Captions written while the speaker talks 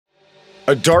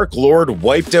A Dark Lord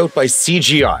wiped out by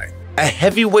CGI, a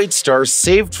heavyweight star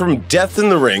saved from death in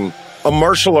the ring, a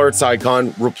martial arts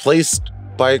icon replaced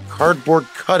by a cardboard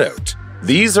cutout.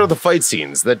 These are the fight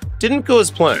scenes that didn't go as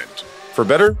planned, for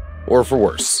better or for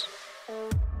worse.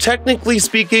 Technically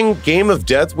speaking, Game of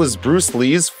Death was Bruce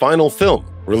Lee's final film.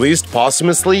 Released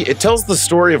posthumously, it tells the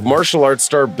story of martial arts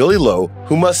star Billy Lowe,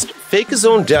 who must fake his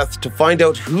own death to find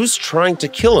out who's trying to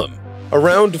kill him.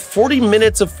 Around 40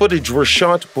 minutes of footage were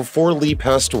shot before Lee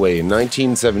passed away in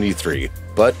 1973,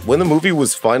 but when the movie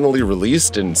was finally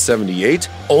released in '78,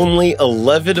 only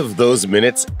 11 of those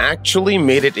minutes actually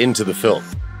made it into the film.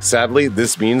 Sadly,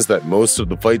 this means that most of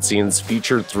the fight scenes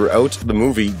featured throughout the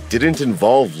movie didn't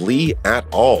involve Lee at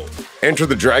all. Enter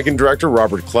the Dragon director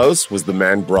Robert Clouse was the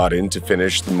man brought in to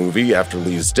finish the movie after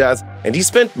Lee's death, and he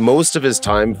spent most of his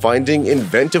time finding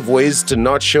inventive ways to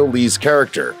not show Lee's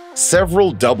character.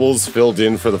 Several doubles filled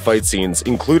in for the fight scenes,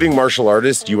 including martial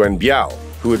artist Yuan Biao,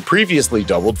 who had previously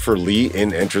doubled for Lee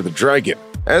in Enter the Dragon.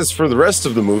 As for the rest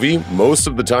of the movie, most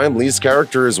of the time Lee's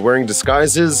character is wearing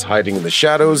disguises, hiding in the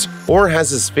shadows, or has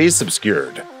his face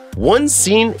obscured. One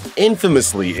scene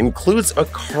infamously includes a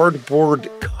cardboard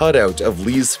cutout of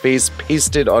Lee's face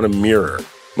pasted on a mirror.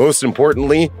 Most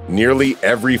importantly, nearly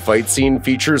every fight scene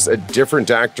features a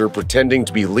different actor pretending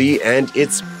to be Lee, and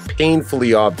it's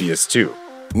painfully obvious too.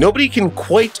 Nobody can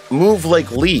quite move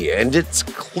like Lee, and it's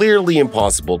clearly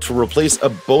impossible to replace a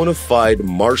bona fide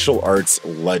martial arts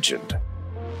legend.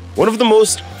 One of the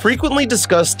most frequently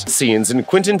discussed scenes in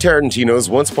Quentin Tarantino's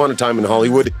Once Upon a Time in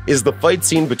Hollywood is the fight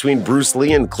scene between Bruce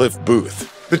Lee and Cliff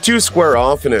Booth. The two square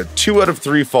off in a 2 out of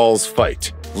 3 falls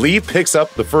fight. Lee picks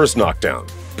up the first knockdown.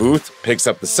 Booth picks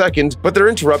up the second, but they're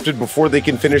interrupted before they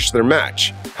can finish their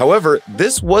match. However,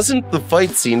 this wasn't the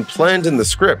fight scene planned in the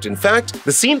script. In fact,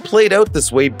 the scene played out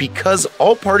this way because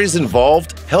all parties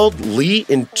involved held Lee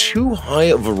in too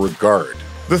high of a regard.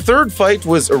 The third fight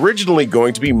was originally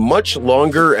going to be much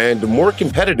longer and more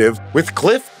competitive, with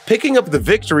Cliff picking up the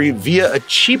victory via a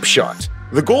cheap shot.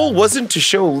 The goal wasn't to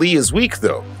show Lee as weak,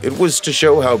 though. It was to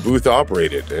show how Booth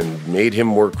operated and made him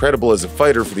more credible as a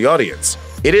fighter for the audience.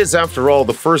 It is, after all,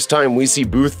 the first time we see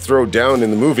Booth throw down in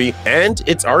the movie, and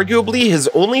it's arguably his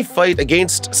only fight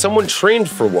against someone trained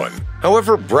for one.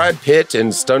 However, Brad Pitt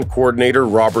and stunt coordinator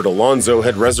Robert Alonzo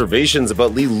had reservations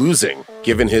about Lee losing,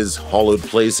 given his hollowed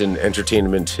place in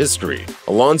entertainment history.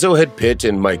 Alonzo had Pitt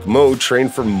and Mike Moe train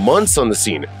for months on the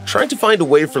scene, trying to find a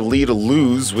way for Lee to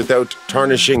lose without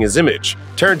tarnishing his image.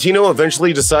 Tarantino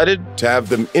eventually decided to have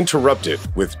them interrupted,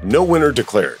 with no winner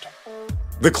declared.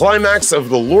 The climax of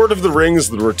The Lord of the Rings: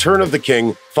 The Return of the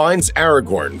King finds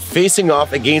Aragorn facing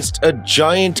off against a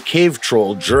giant cave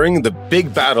troll during the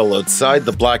big battle outside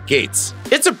the Black Gates.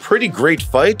 It's a pretty great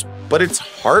fight, but it's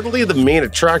hardly the main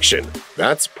attraction.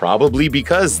 That's probably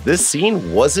because this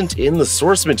scene wasn't in the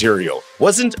source material,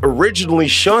 wasn't originally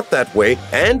shot that way,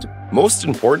 and, most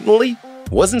importantly,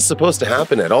 wasn't supposed to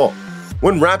happen at all.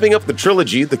 When wrapping up the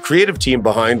trilogy, the creative team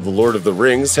behind The Lord of the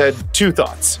Rings had two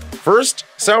thoughts. First,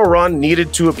 Sauron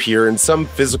needed to appear in some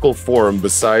physical form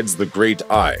besides the Great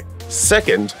Eye.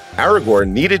 Second, Aragorn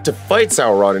needed to fight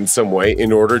Sauron in some way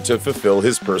in order to fulfill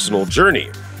his personal journey.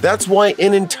 That's why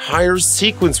an entire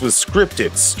sequence was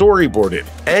scripted, storyboarded,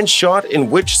 and shot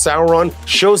in which Sauron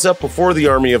shows up before the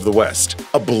army of the West.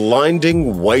 A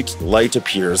blinding white light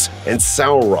appears, and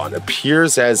Sauron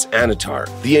appears as Anatar,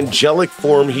 the angelic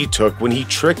form he took when he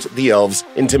tricked the elves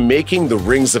into making the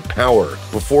Rings of Power,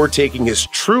 before taking his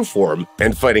true form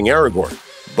and fighting Aragorn.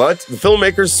 But the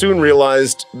filmmakers soon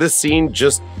realized this scene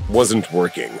just wasn't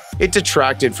working. It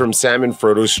detracted from Sam and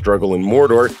Frodo's struggle in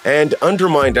Mordor and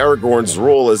undermined Aragorn's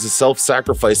role as a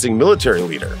self-sacrificing military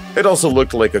leader. It also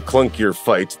looked like a clunkier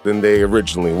fight than they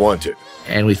originally wanted.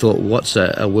 And we thought, what's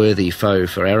a worthy foe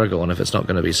for Aragorn if it's not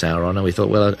going to be Sauron? And we thought,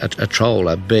 well, a troll,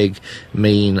 a big,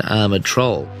 mean, armored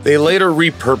troll. They later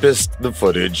repurposed the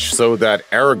footage so that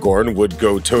Aragorn would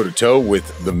go toe-to-toe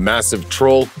with the massive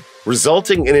troll,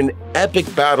 resulting in an epic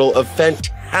battle of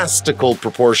fantastical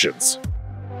proportions.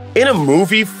 In a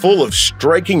movie full of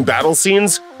striking battle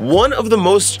scenes, one of the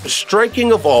most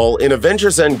striking of all in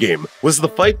Avengers Endgame was the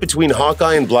fight between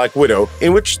Hawkeye and Black Widow,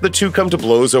 in which the two come to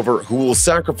blows over who will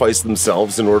sacrifice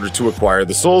themselves in order to acquire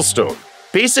the Soul Stone.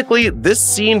 Basically, this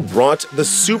scene brought the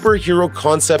superhero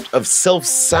concept of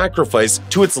self-sacrifice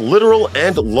to its literal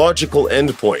and logical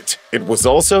endpoint. It was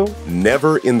also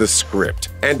never in the script,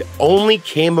 and only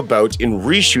came about in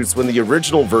reshoots when the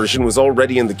original version was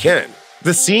already in the can.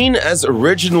 The scene, as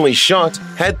originally shot,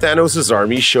 had Thanos'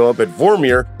 army show up at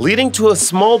Vormir, leading to a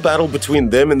small battle between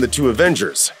them and the two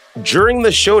Avengers. During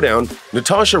the showdown,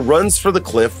 Natasha runs for the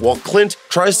cliff while Clint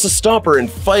tries to stop her and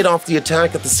fight off the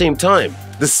attack at the same time.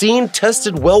 The scene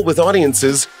tested well with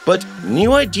audiences, but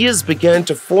new ideas began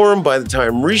to form by the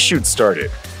time reshoots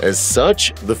started. As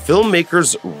such, the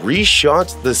filmmakers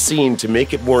reshot the scene to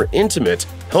make it more intimate,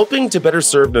 helping to better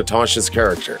serve Natasha's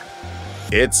character.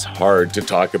 It's hard to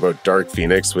talk about Dark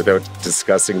Phoenix without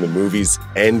discussing the movie's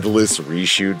endless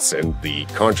reshoots and the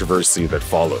controversy that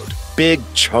followed. Big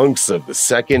chunks of the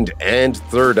second and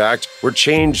third act were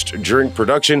changed during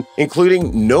production,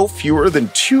 including no fewer than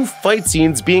 2 fight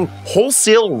scenes being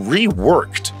wholesale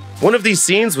reworked. One of these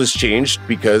scenes was changed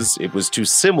because it was too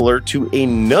similar to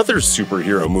another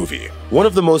superhero movie. One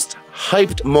of the most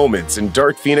hyped moments in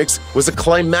Dark Phoenix was a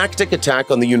climactic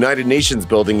attack on the United Nations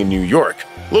building in New York.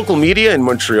 Local media in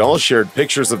Montreal shared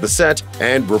pictures of the set,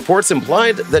 and reports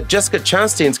implied that Jessica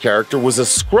Chastain's character was a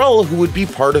Skrull who would be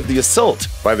part of the assault.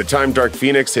 By the time Dark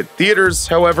Phoenix hit theaters,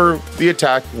 however, the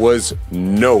attack was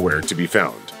nowhere to be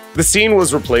found. The scene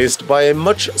was replaced by a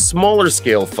much smaller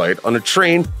scale fight on a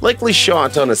train, likely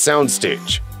shot on a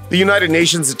soundstage. The United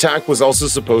Nations attack was also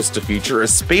supposed to feature a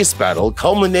space battle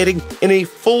culminating in a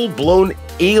full-blown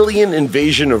alien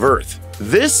invasion of Earth.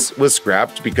 This was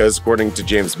scrapped because, according to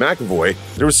James McAvoy,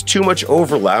 there was too much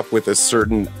overlap with a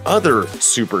certain other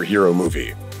superhero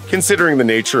movie. Considering the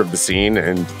nature of the scene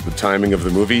and the timing of the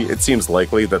movie, it seems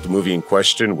likely that the movie in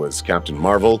question was Captain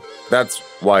Marvel. That's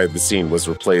why the scene was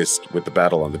replaced with the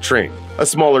battle on the train, a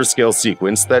smaller scale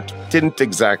sequence that didn't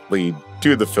exactly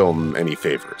do the film any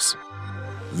favors.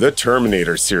 The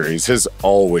Terminator series has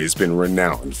always been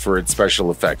renowned for its special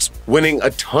effects, winning a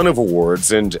ton of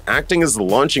awards and acting as the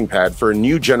launching pad for a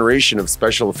new generation of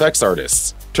special effects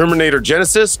artists. Terminator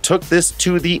Genisys took this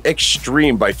to the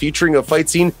extreme by featuring a fight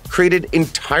scene created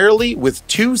entirely with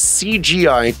 2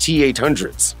 CGI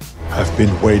T-800s. I've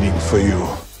been waiting for you.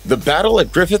 The battle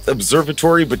at Griffith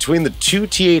Observatory between the 2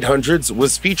 T-800s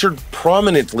was featured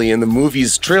prominently in the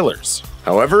movie's trailers.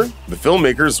 However, the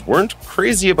filmmakers weren't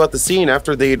crazy about the scene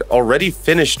after they'd already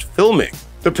finished filming.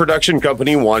 The production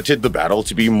company wanted the battle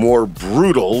to be more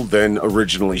brutal than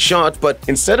originally shot, but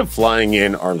instead of flying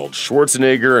in Arnold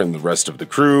Schwarzenegger and the rest of the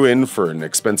crew in for an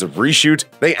expensive reshoot,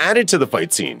 they added to the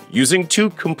fight scene using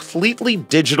 2 completely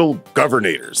digital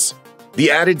governators. The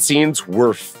added scenes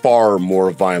were far more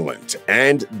violent,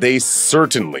 and they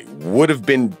certainly would have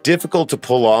been difficult to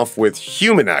pull off with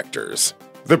human actors.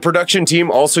 The production team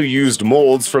also used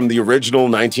molds from the original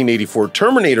 1984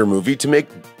 Terminator movie to make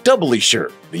doubly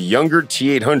sure the younger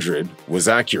T-800 was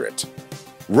accurate.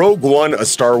 Rogue One, A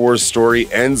Star Wars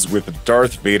Story ends with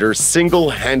Darth Vader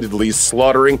single-handedly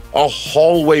slaughtering a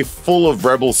hallway full of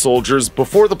rebel soldiers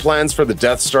before the plans for the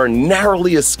Death Star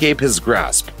narrowly escape his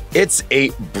grasp. It's a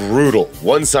brutal,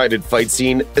 one-sided fight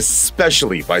scene,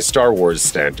 especially by Star Wars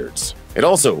standards. It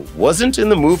also wasn't in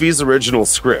the movie's original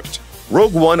script.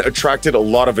 Rogue One attracted a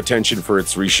lot of attention for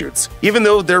its reshoots, even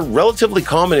though they're relatively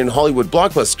common in Hollywood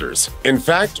blockbusters. In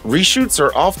fact, reshoots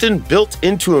are often built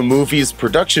into a movie's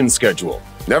production schedule.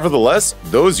 Nevertheless,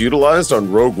 those utilized on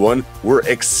Rogue One were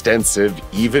extensive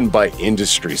even by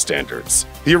industry standards.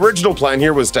 The original plan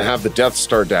here was to have the Death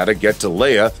Star data get to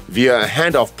Leia via a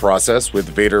handoff process with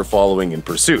Vader following in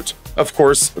pursuit. Of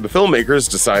course, the filmmakers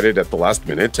decided at the last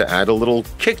minute to add a little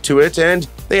kick to it, and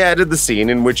they added the scene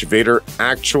in which Vader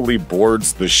actually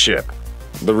boards the ship.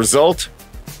 The result?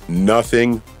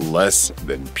 Nothing less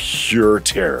than pure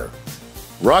terror.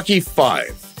 Rocky V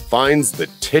finds the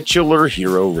titular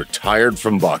hero retired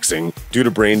from boxing due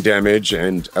to brain damage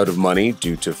and out of money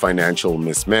due to financial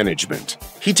mismanagement.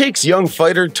 He takes young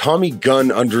fighter Tommy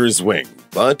Gunn under his wing,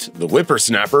 but the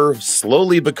whippersnapper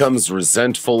slowly becomes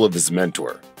resentful of his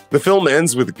mentor. The film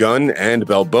ends with Gunn and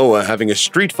Balboa having a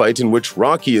street fight in which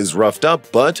Rocky is roughed up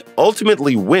but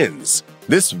ultimately wins.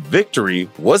 This victory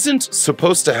wasn't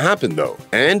supposed to happen though,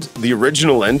 and the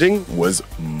original ending was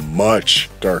much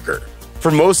darker.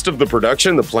 For most of the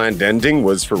production, the planned ending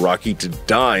was for Rocky to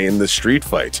die in the street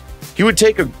fight. He would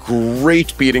take a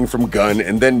great beating from Gunn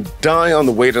and then die on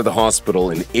the way to the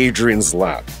hospital in Adrian's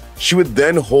lap. She would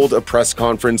then hold a press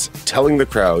conference telling the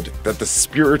crowd that the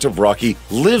spirit of Rocky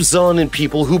lives on in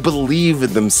people who believe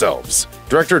in themselves.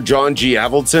 Director John G.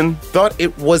 Avildsen thought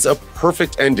it was a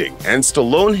perfect ending, and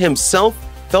Stallone himself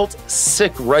felt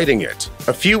sick writing it.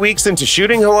 A few weeks into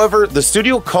shooting, however, the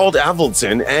studio called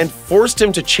Avildsen and forced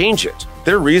him to change it.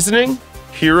 Their reasoning?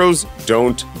 Heroes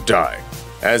don't die.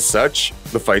 As such,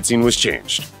 the fight scene was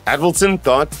changed. Avildsen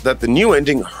thought that the new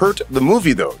ending hurt the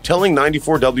movie though, telling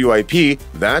 94 WIP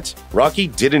that Rocky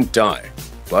didn't die,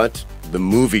 but the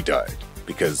movie died,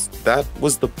 because that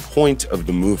was the point of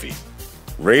the movie.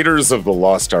 Raiders of the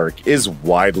Lost Ark is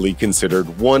widely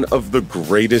considered one of the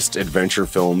greatest adventure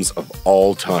films of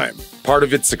all time. Part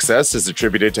of its success is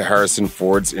attributed to Harrison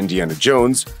Ford's Indiana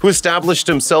Jones, who established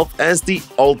himself as the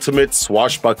ultimate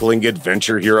swashbuckling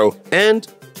adventure hero and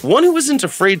one who isn't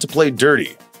afraid to play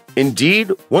dirty.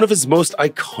 Indeed, one of his most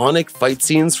iconic fight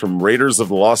scenes from Raiders of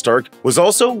the Lost Ark was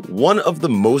also one of the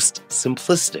most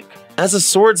simplistic. As a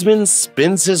swordsman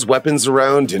spins his weapons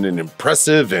around in an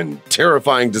impressive and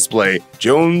terrifying display,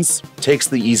 Jones takes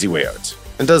the easy way out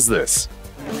and does this.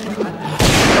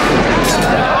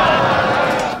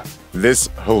 This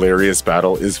hilarious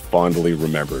battle is fondly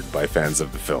remembered by fans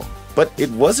of the film. But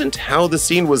it wasn't how the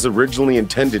scene was originally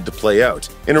intended to play out.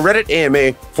 In a Reddit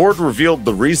AMA, Ford revealed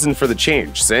the reason for the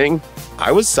change, saying,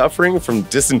 "I was suffering from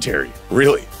dysentery,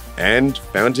 really, and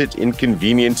found it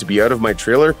inconvenient to be out of my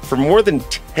trailer for more than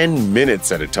 10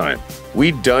 minutes at a time.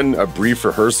 We'd done a brief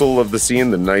rehearsal of the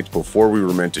scene the night before we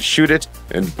were meant to shoot it,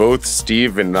 and both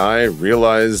Steve and I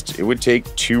realized it would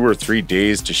take 2 or 3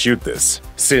 days to shoot this.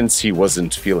 Since he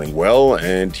wasn't feeling well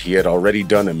and he had already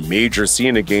done a major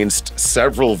scene against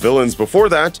several villains before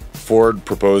that, Ford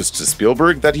proposed to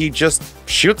Spielberg that he just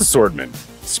shoot the swordman.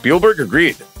 Spielberg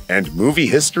agreed, and movie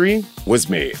history was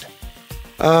made."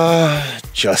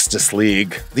 Justice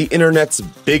League, the internet's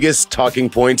biggest talking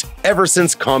point ever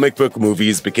since comic book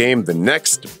movies became the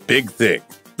next big thing.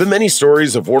 The many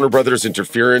stories of Warner Brothers'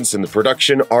 interference in the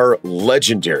production are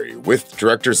legendary, with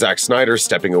director Zack Snyder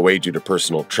stepping away due to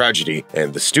personal tragedy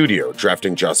and the studio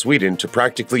drafting Joss Whedon to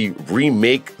practically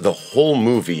remake the whole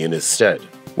movie in his stead.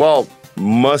 While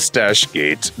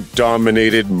Mustachegate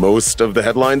dominated most of the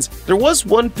headlines, there was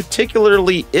one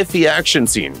particularly iffy action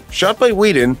scene shot by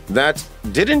Whedon that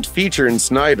didn't feature in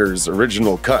Snyder's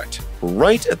original cut.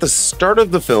 Right at the start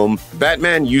of the film,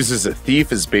 Batman uses a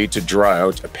thief as bait to draw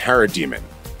out a parademon.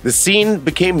 The scene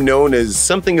became known as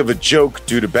something of a joke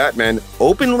due to Batman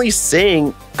openly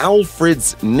saying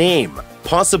Alfred's name,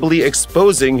 possibly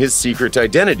exposing his secret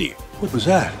identity. What was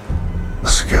that? A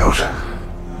scout.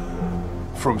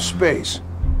 From space.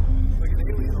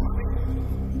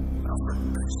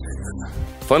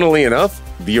 Funnily enough,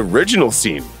 the original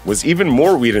scene was even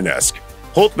more Whedon-esque.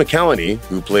 Holt McCallany,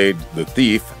 who played the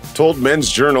thief, told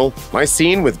Men's Journal, "My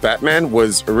scene with Batman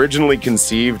was originally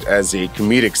conceived as a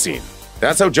comedic scene.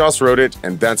 That's how Joss wrote it,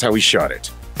 and that's how he shot it.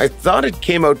 I thought it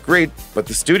came out great, but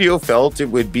the studio felt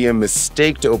it would be a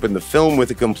mistake to open the film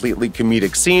with a completely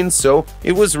comedic scene, so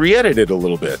it was re-edited a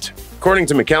little bit." According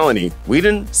to McCallany,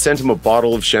 Whedon sent him a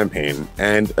bottle of champagne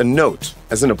and a note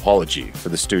as an apology for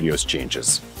the studio's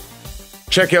changes.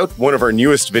 Check out one of our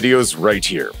newest videos right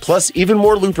here. Plus, even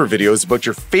more Looper videos about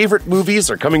your favorite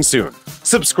movies are coming soon.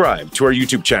 Subscribe to our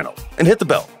YouTube channel and hit the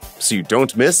bell so you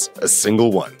don't miss a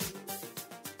single one.